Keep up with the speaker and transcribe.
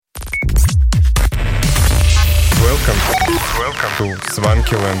Welcome to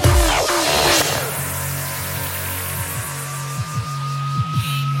Swankyland.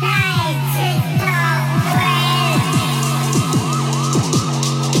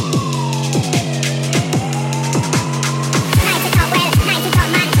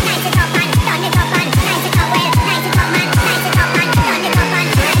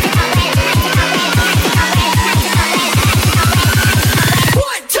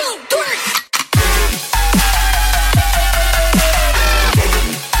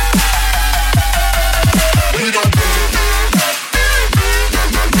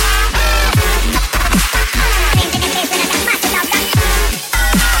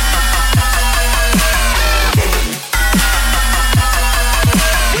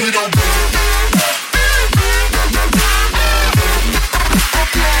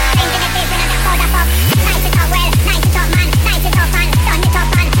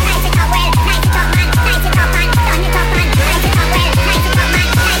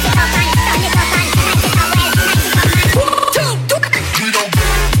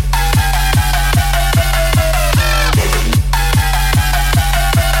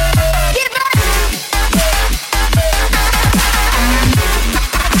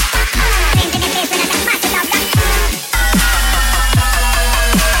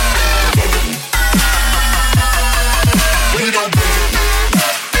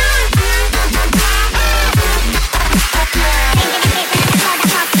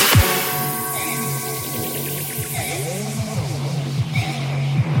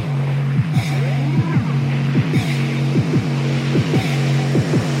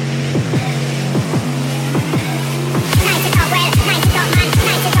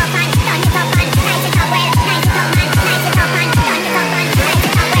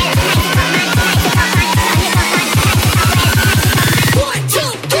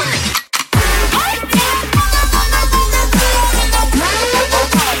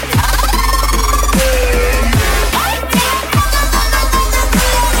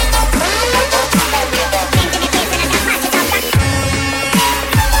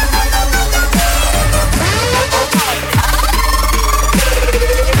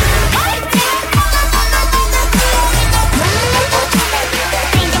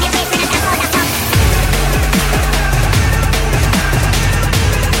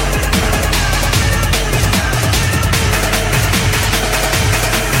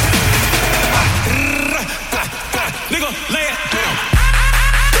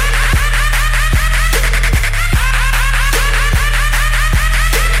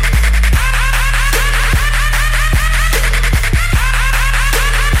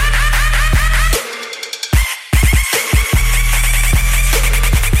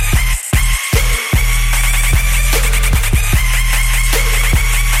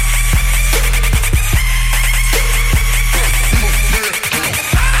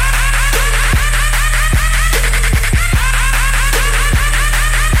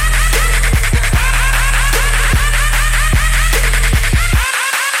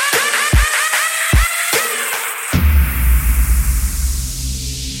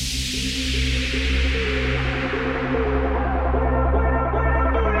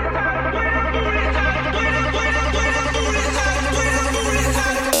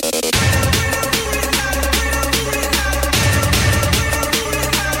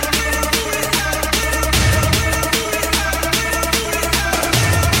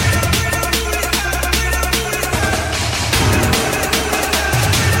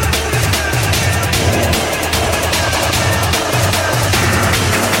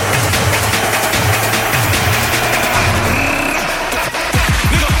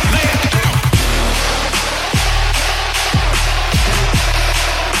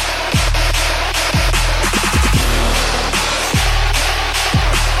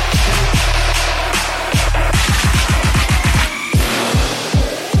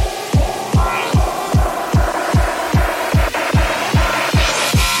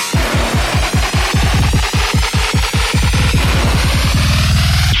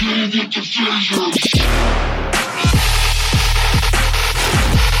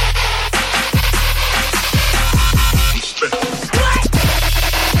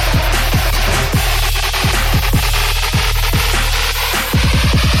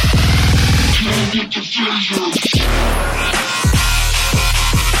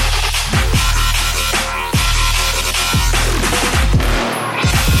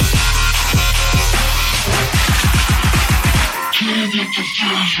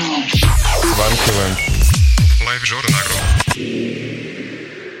 Swankyland. Live Жора Нагро.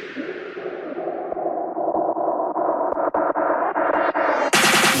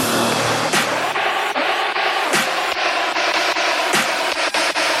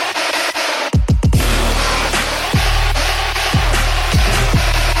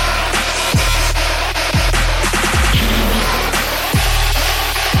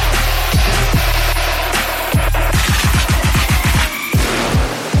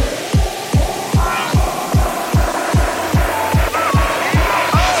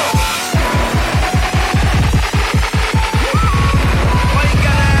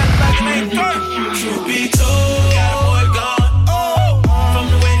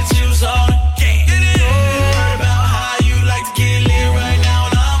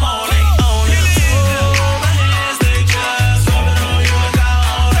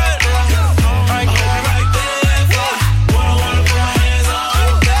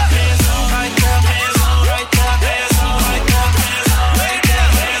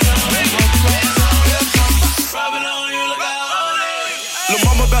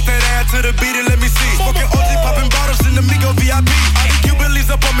 bout that ass to the beat and let me see. Smoking OG, popping bottles in the Migo VIP. All the Cuban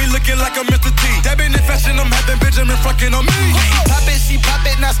up on me looking like a Mr. T. Dabbing in fashion, I'm having Benjamin fucking on me. Pop it, she pop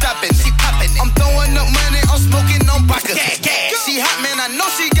it, not stop it. She popping it. I'm throwing up money, I'm smoking on vodka. She hot, man, I know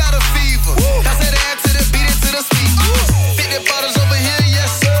she got a fever. Bounce that ass to the beat and to the speed. 50 bottles over here, yes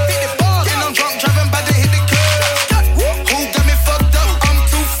sir. 50 bottles. And I'm drunk, driving, bout to hit the club. Who got me fucked up? I'm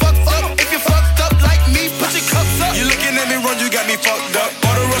too fucked up. If you fucked up like me, put your cups up. You looking at me wrong, you got me fucked up.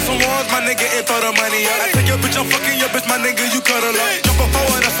 Order us some ones, my nigga, and throw the money up. I take your bitch, I'm fucking your bitch, my nigga, you cuddle up. Jump up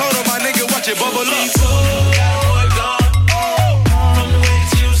forward, I soda, my nigga, watch it bubble up.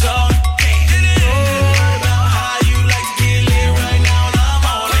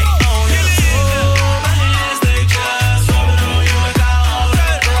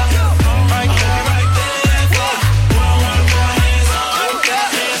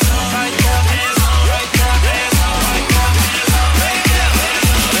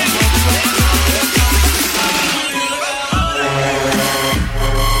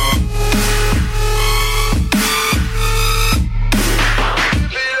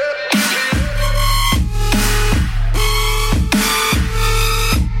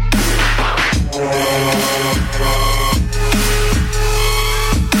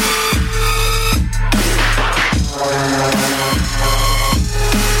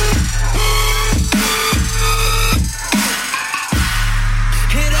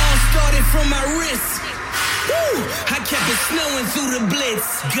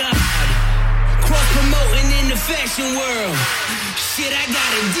 fashion world. Shit, I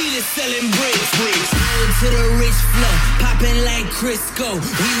got a dealer selling bricks. To the rich flow, popping like Crisco.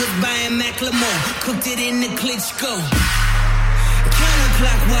 We was buying Macklemore, cooked it in the Klitschko.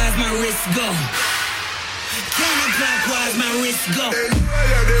 Counterclockwise, my wrist go. Counterclockwise, my wrist go. Hey, I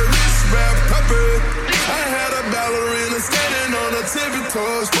got that wrist wrap puppet. I had a ballerina standing on her tippy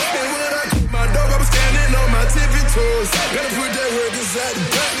toes. And when I kicked my dog, I was standing on my tippy toes. Gotta put that work inside the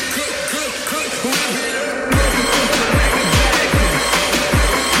back. Cook, whip it up.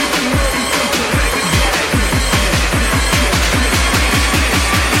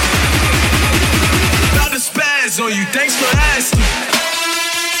 On you, thanks for asking.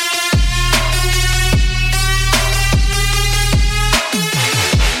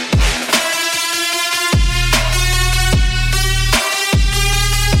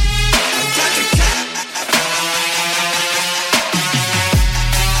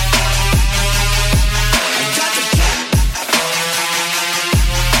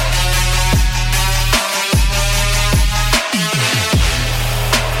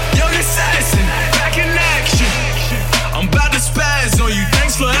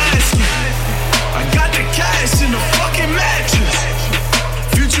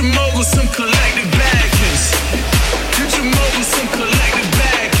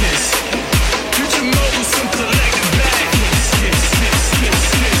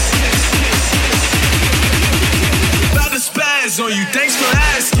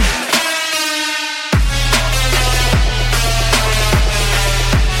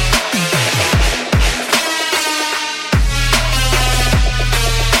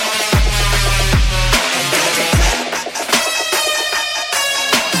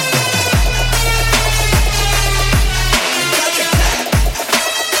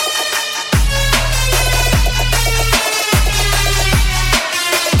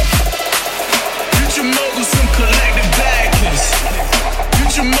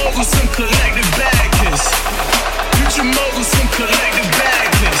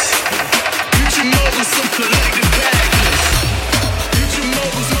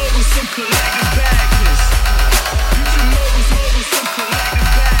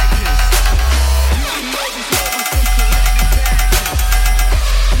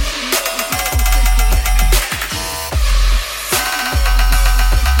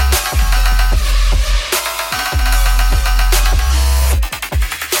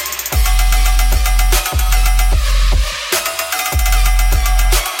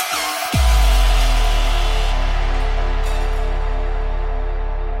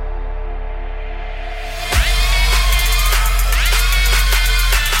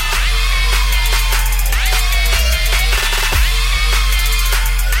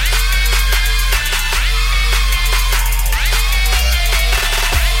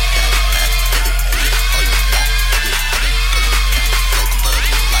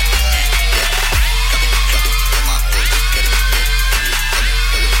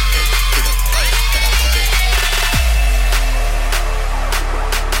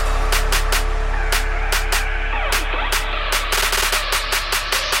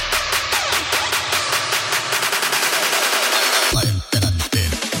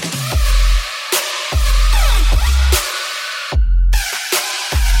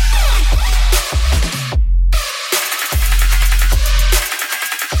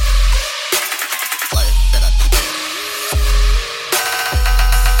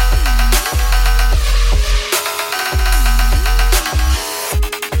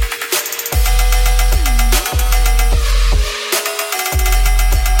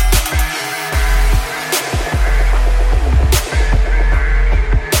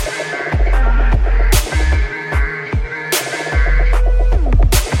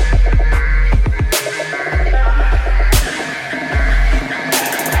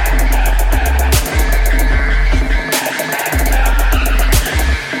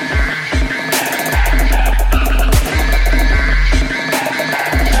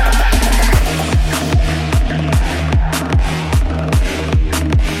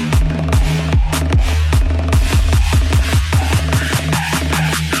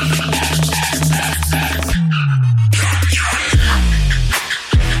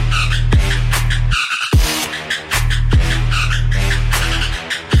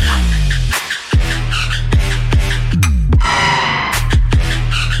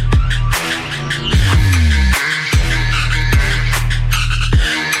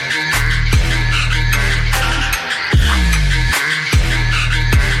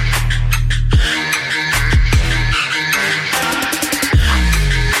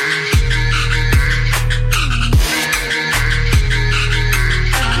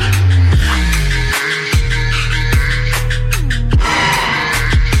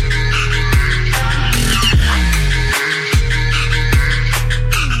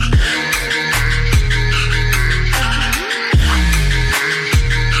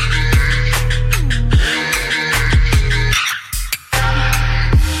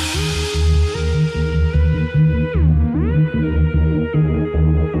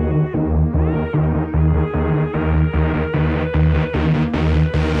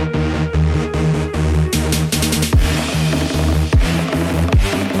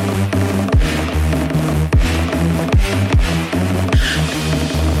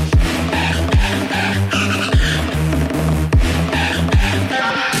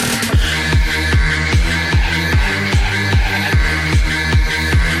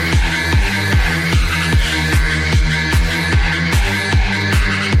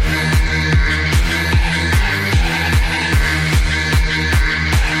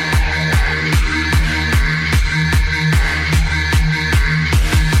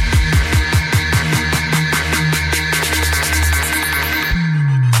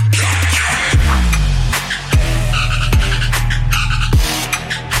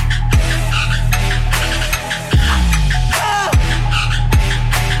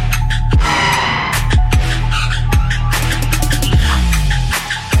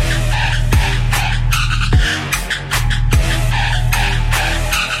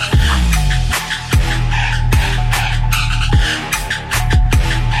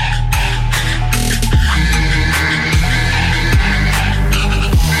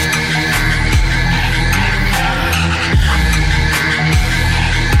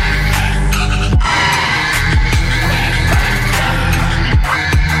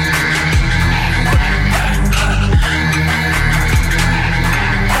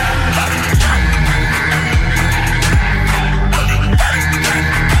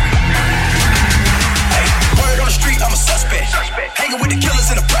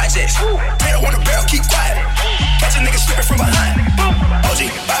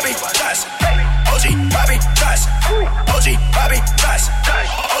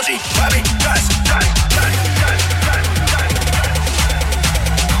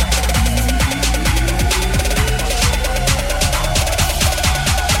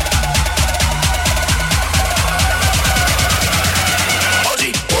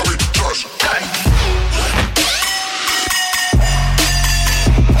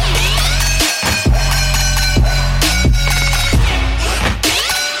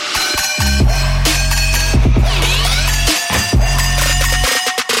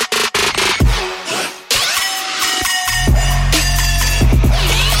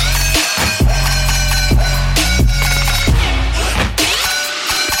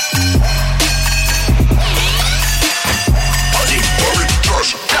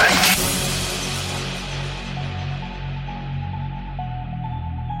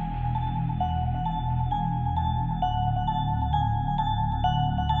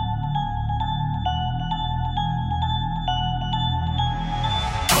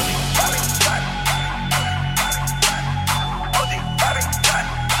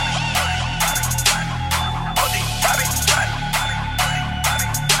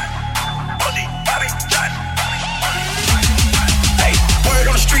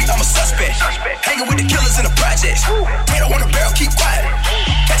 bitch. Tato on the barrel, keep quiet.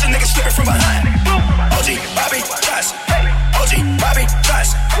 Catch a nigga slipping from behind. OG, Bobby, Josh. OG, Bobby,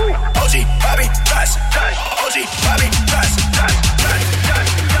 Josh. OG, Bobby, Josh. OG, Bobby, Josh. Bobby, Josh.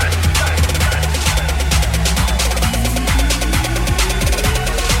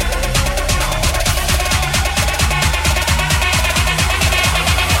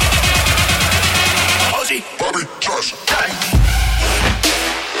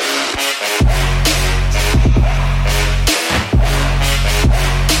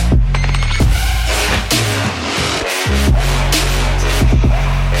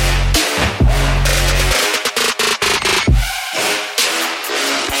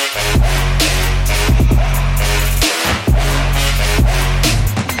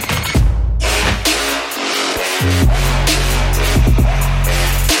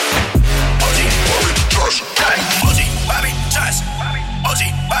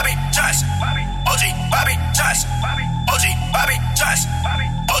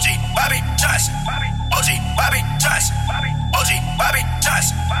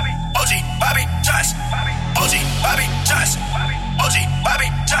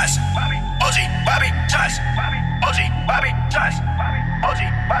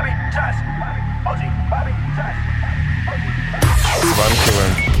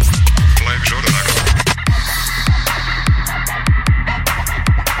 Swankyland. Live Jordan Agro.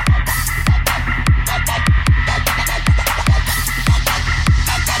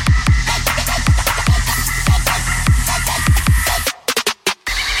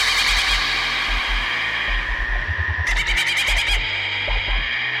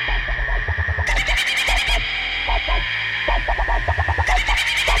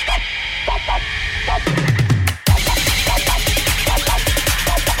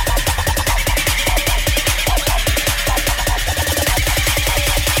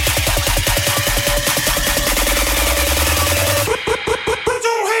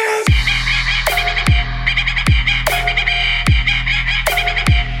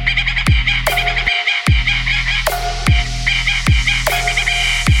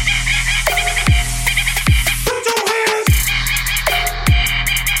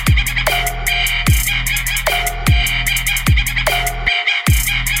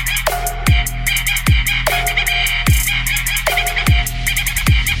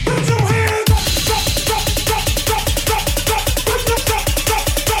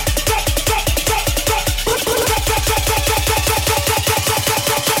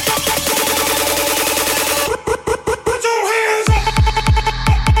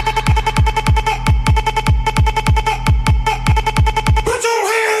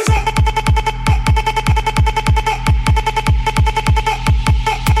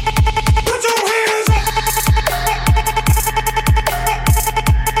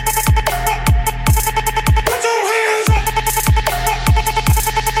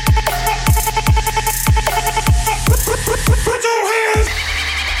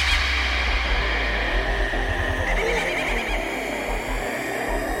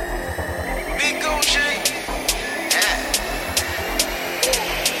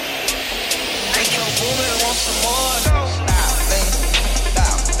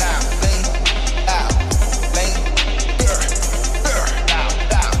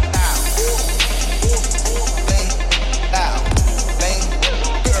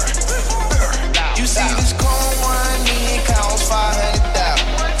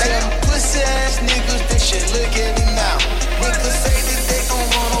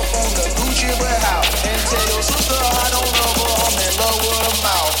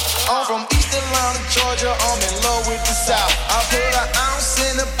 Georgia, I'm in love with the South. I put an ounce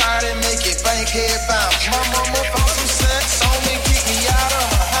in the pot and make it bank head bounce. My mama found some sex on me, kick me out of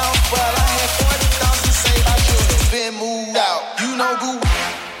her house. Well, I had 40,000 saved, I should have been moved out. You know who?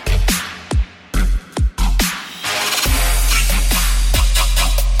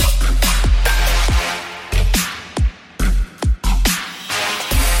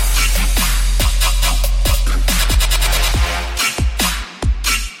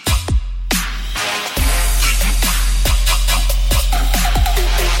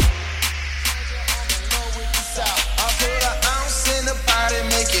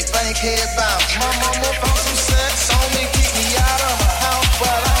 Head bounce. My mama found some sex on me, kick me out of her house.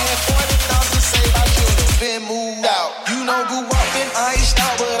 But I had 40,000 saved, I should have been moved out. You know, grew up been iced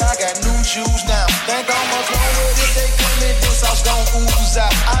out, but I got new shoes now. Think I'ma go with it, they come in, this house gon' ooze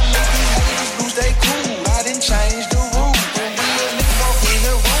out. I make these haters lose they cool, I didn't change the rules. When we a nigga in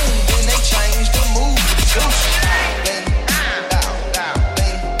the room, then they change the mood.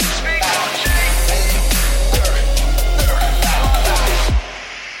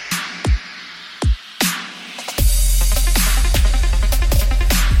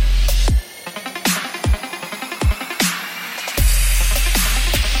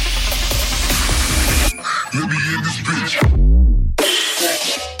 Let me in this bitch.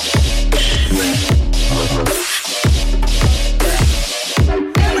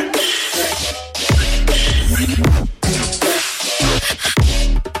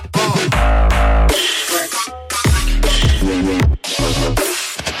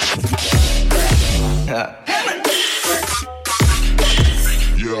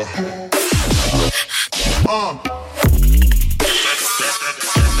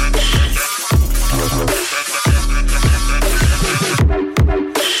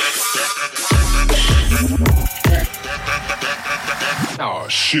 Oh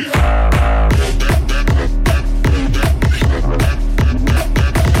shit.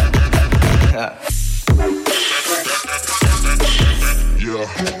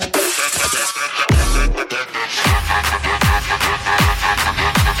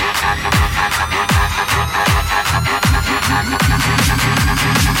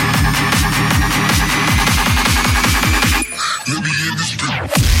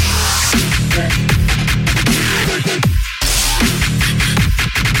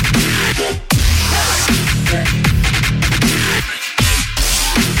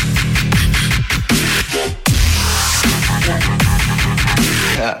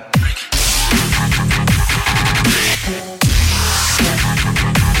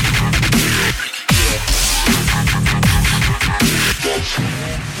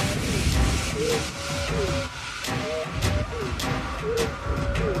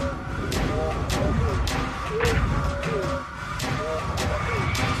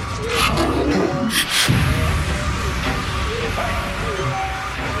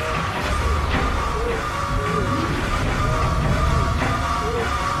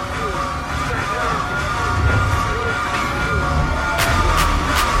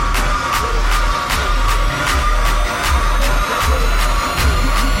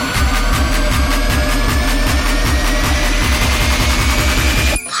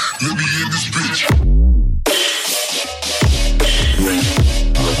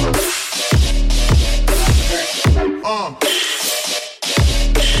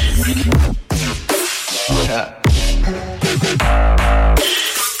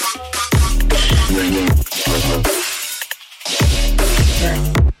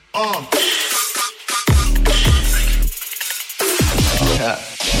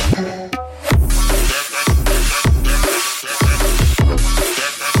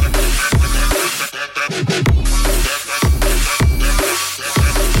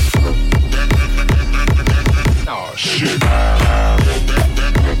 Oh shit.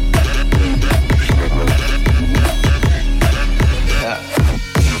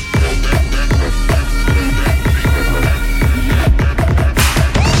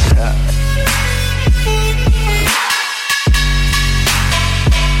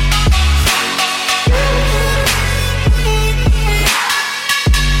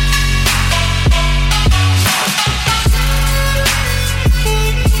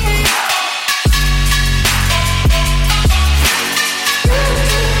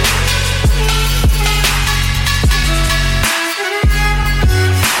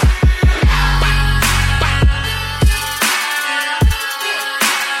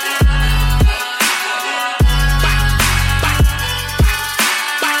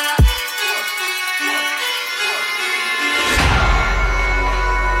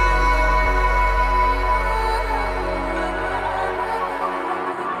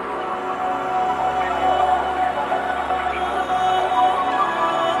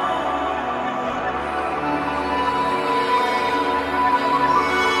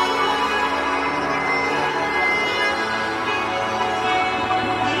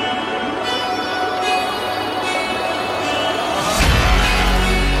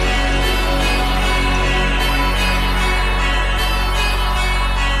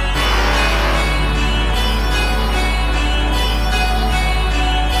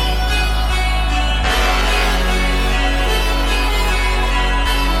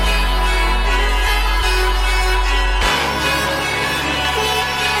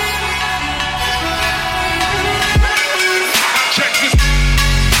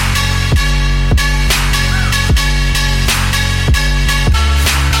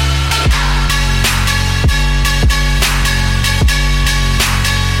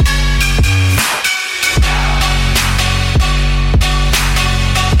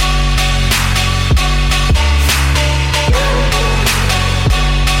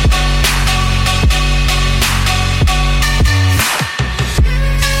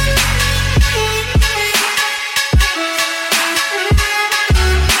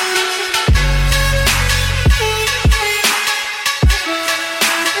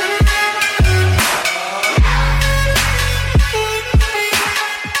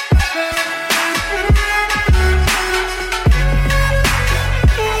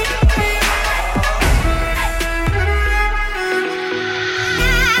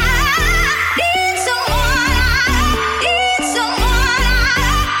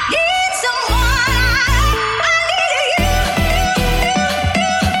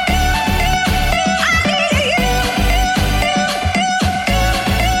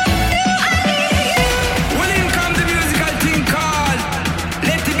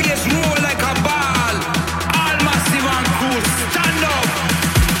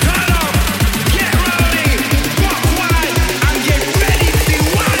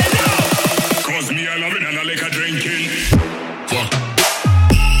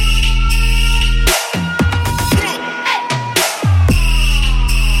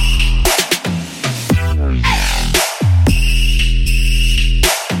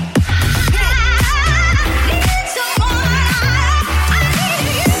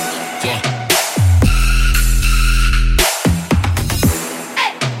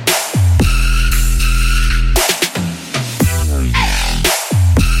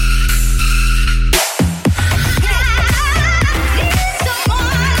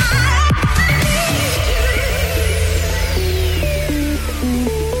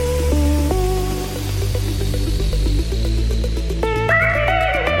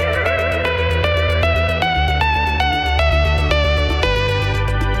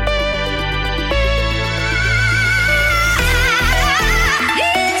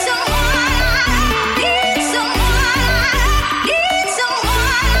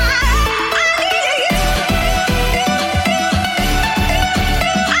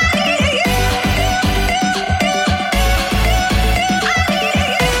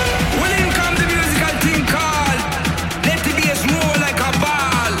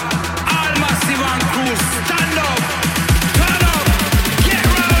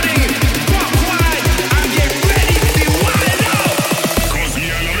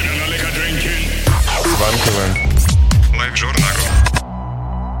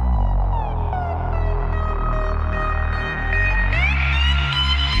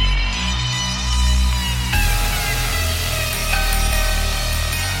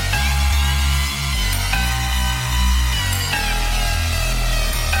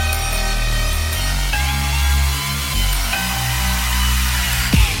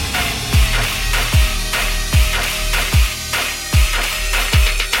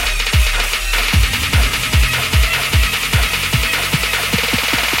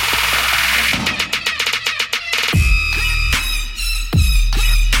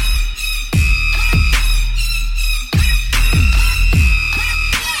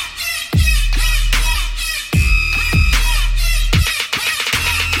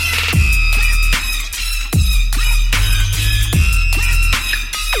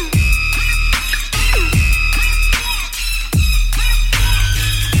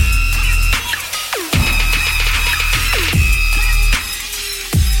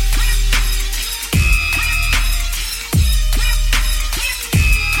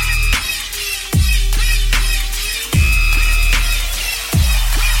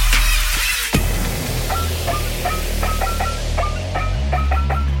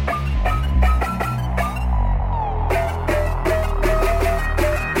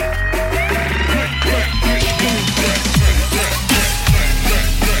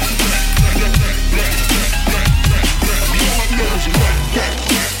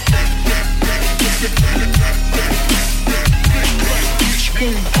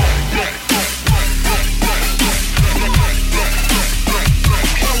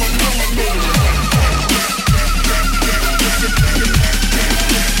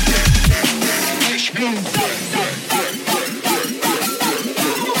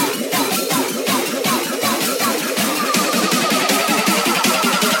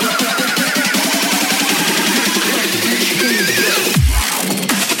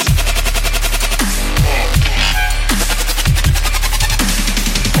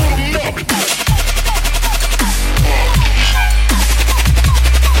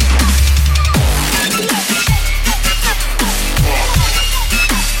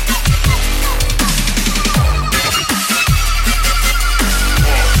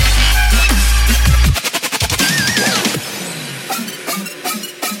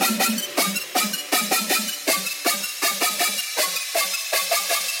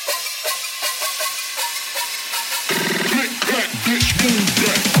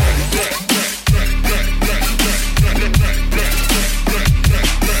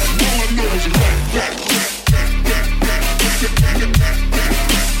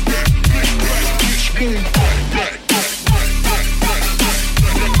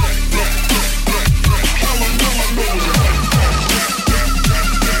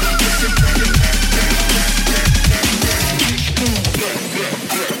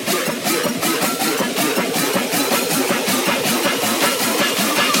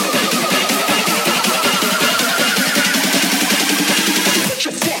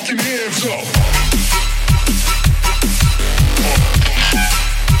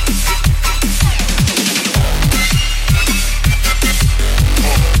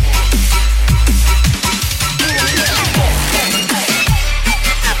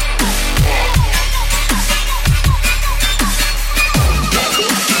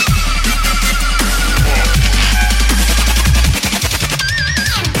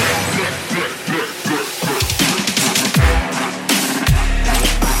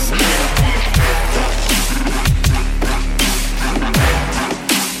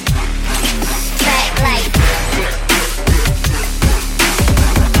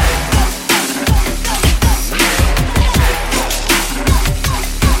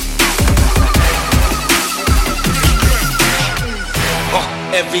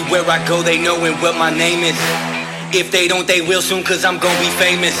 Everywhere I go, they knowin' what my name is. If they don't, they will soon, cause I'm gon' be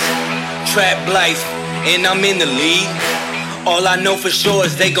famous. Trap life, and I'm in the lead. All I know for sure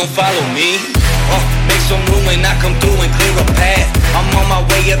is they gon' follow me. Make some room when I come through and clear a path. I'm on my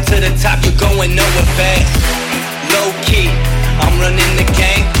way up to the top, you're going nowhere fast. Low key, I'm running the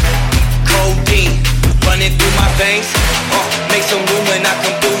game. Codeine, running through my veins. Make some room when I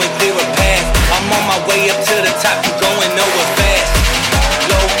come through and clear a path. I'm on my way up to the top, you're going nowhere fast.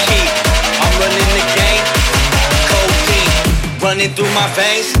 Low key, I'm running the game. Codeine, running through my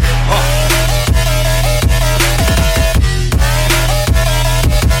veins.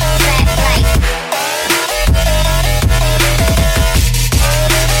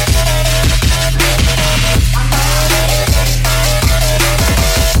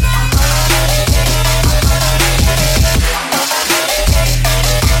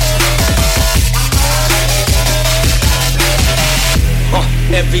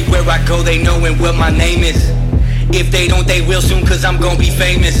 Everywhere I go, they knowin' what my name is. If they don't, they will soon, cause I'm gon' be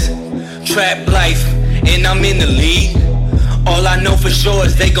famous. Trap life, and I'm in the lead. All I know for sure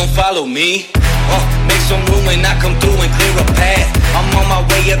is they gon' follow me. Make some room when I come through and clear a path. I'm on my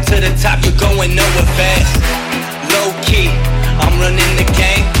way up to the top, you're going nowhere fast. Low key, I'm running the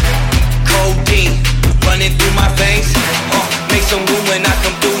game. Codeine, running through my veins. Make some room when I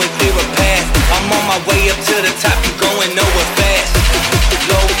come through and clear a path. I'm on my way up to the top, you're going nowhere fast.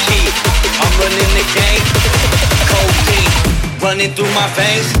 Low key, I'm running the game. Codeine, running through my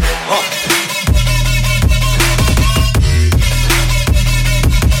veins.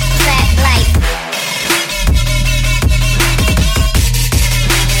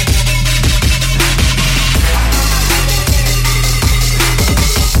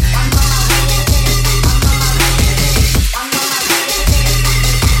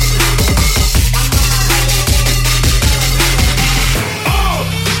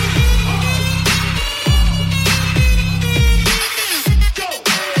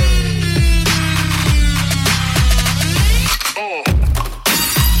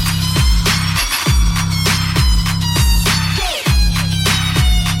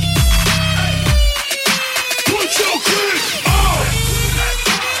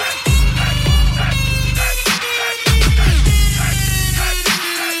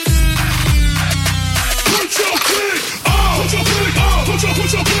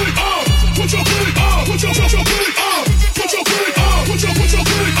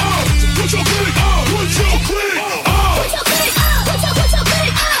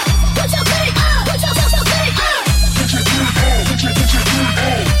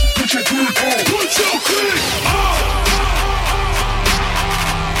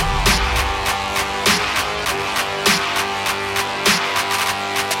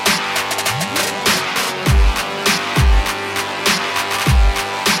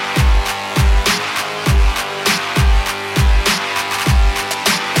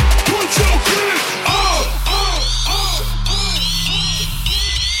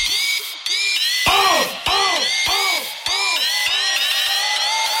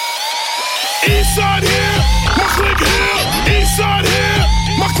 Eastside here, my clique here. Eastside here,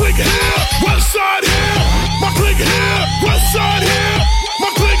 my clique here. Westside here, my clique here. Westside here, my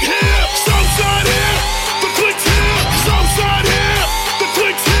clique here. Southside here, the clique's here. Southside here, the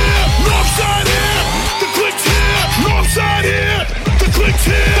clique's here. Northside here, the clique's here. Northside here,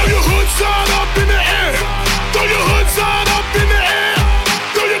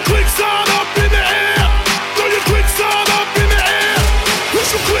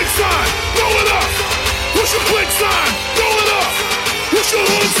 What's your click sign? Throw it up. What's your click sign? Throw it up. What's your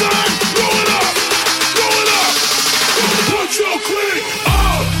hood sign? Throw it up. Throw it up. Put your click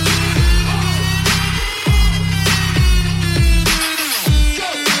up.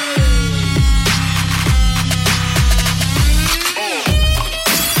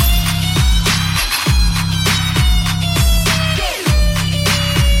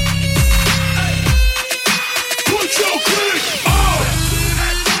 Put your click up.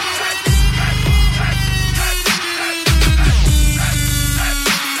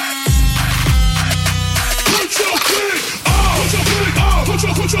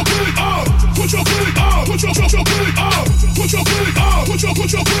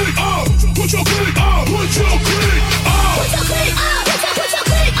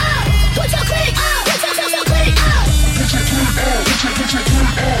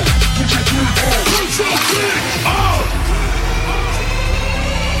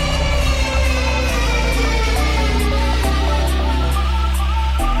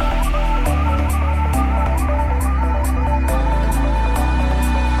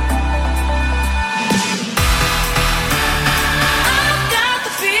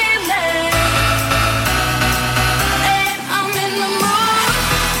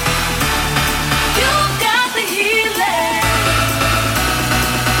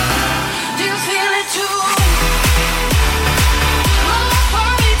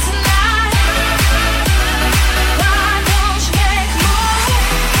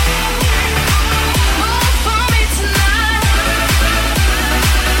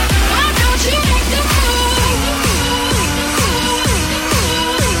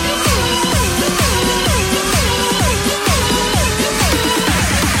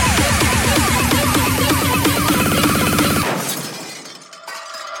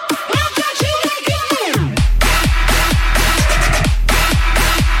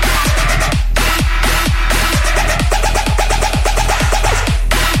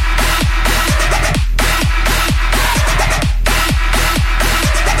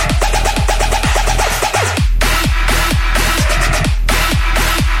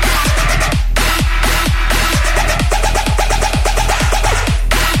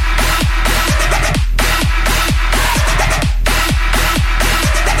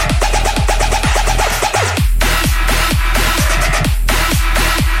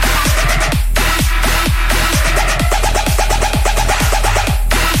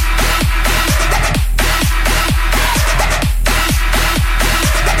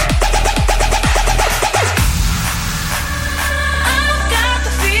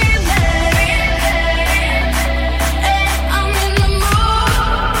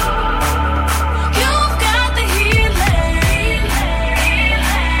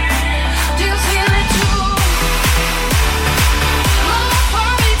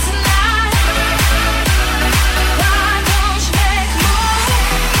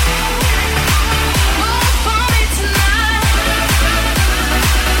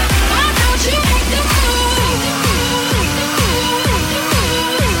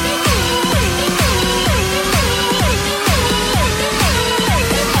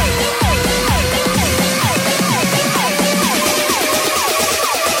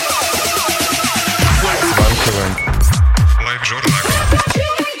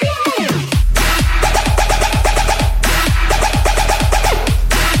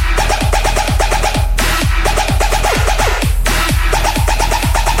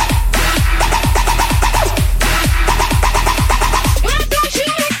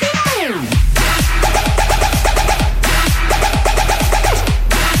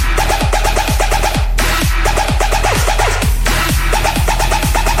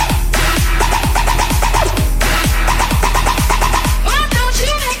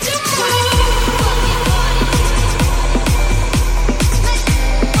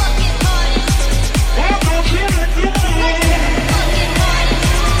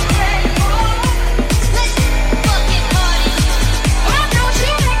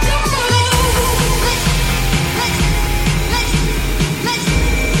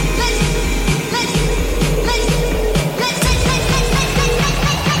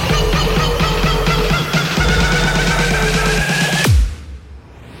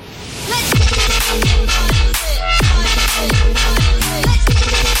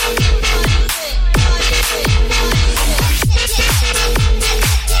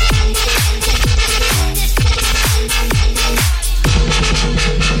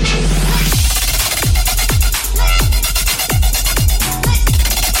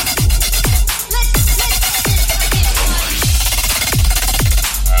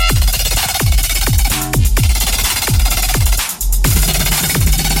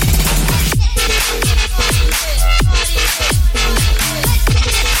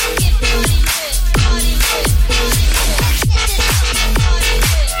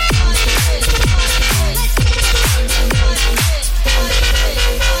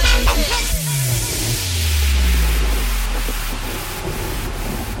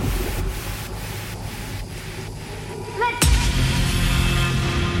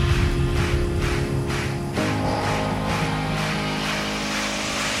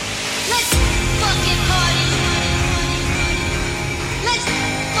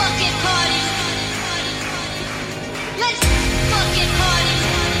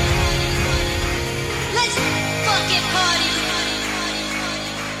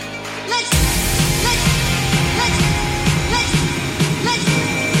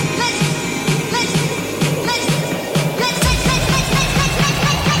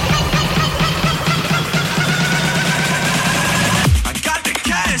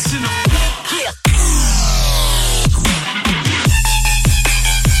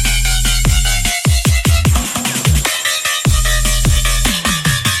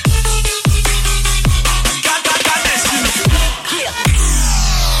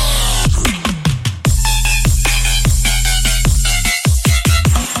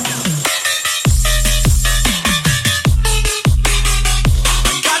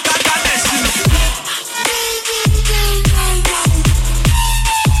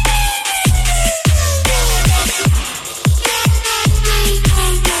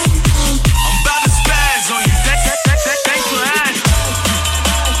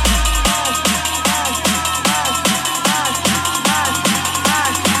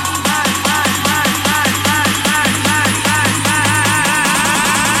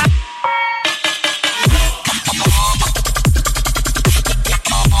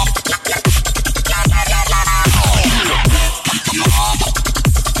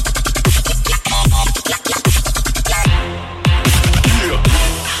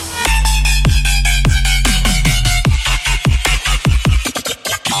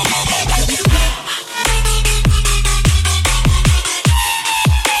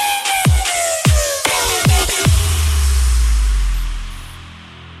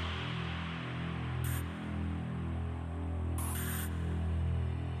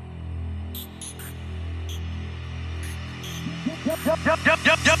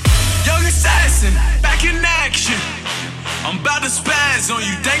 on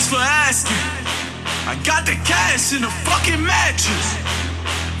you, thanks for asking. I got the cash in the fucking mattress.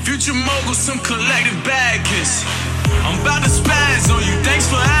 Future mogul, some collective bag kiss. I'm about to spaz on you, thanks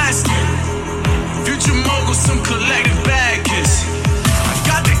for asking. Future mogul, some collective bag kiss. I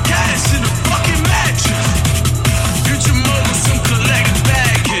got the cash in the fucking mattress. Future mogul, some collective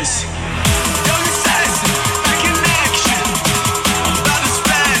bag kiss. Young assassin, back in action. I'm about to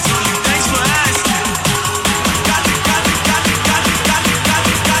spaz on you, thanks for asking.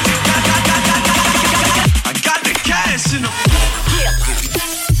 I got the cash in the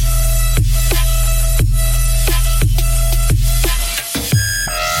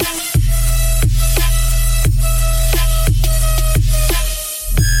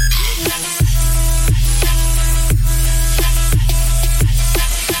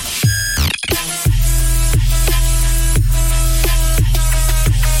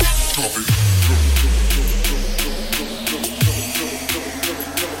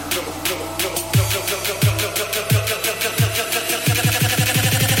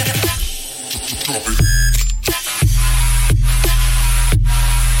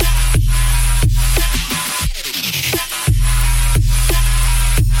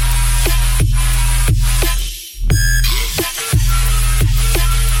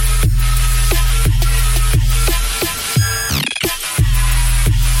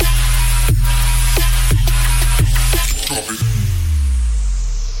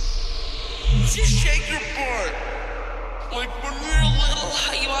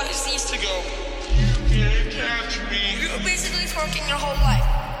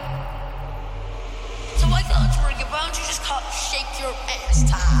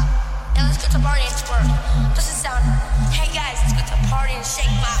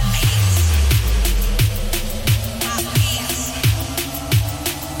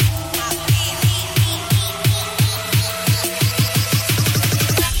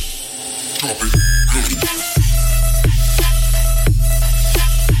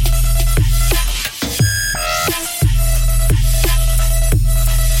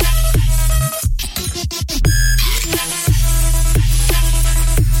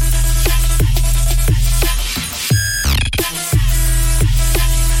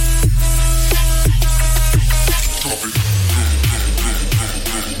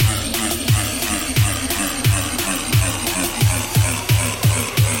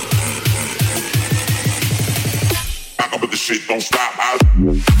shit don't stop.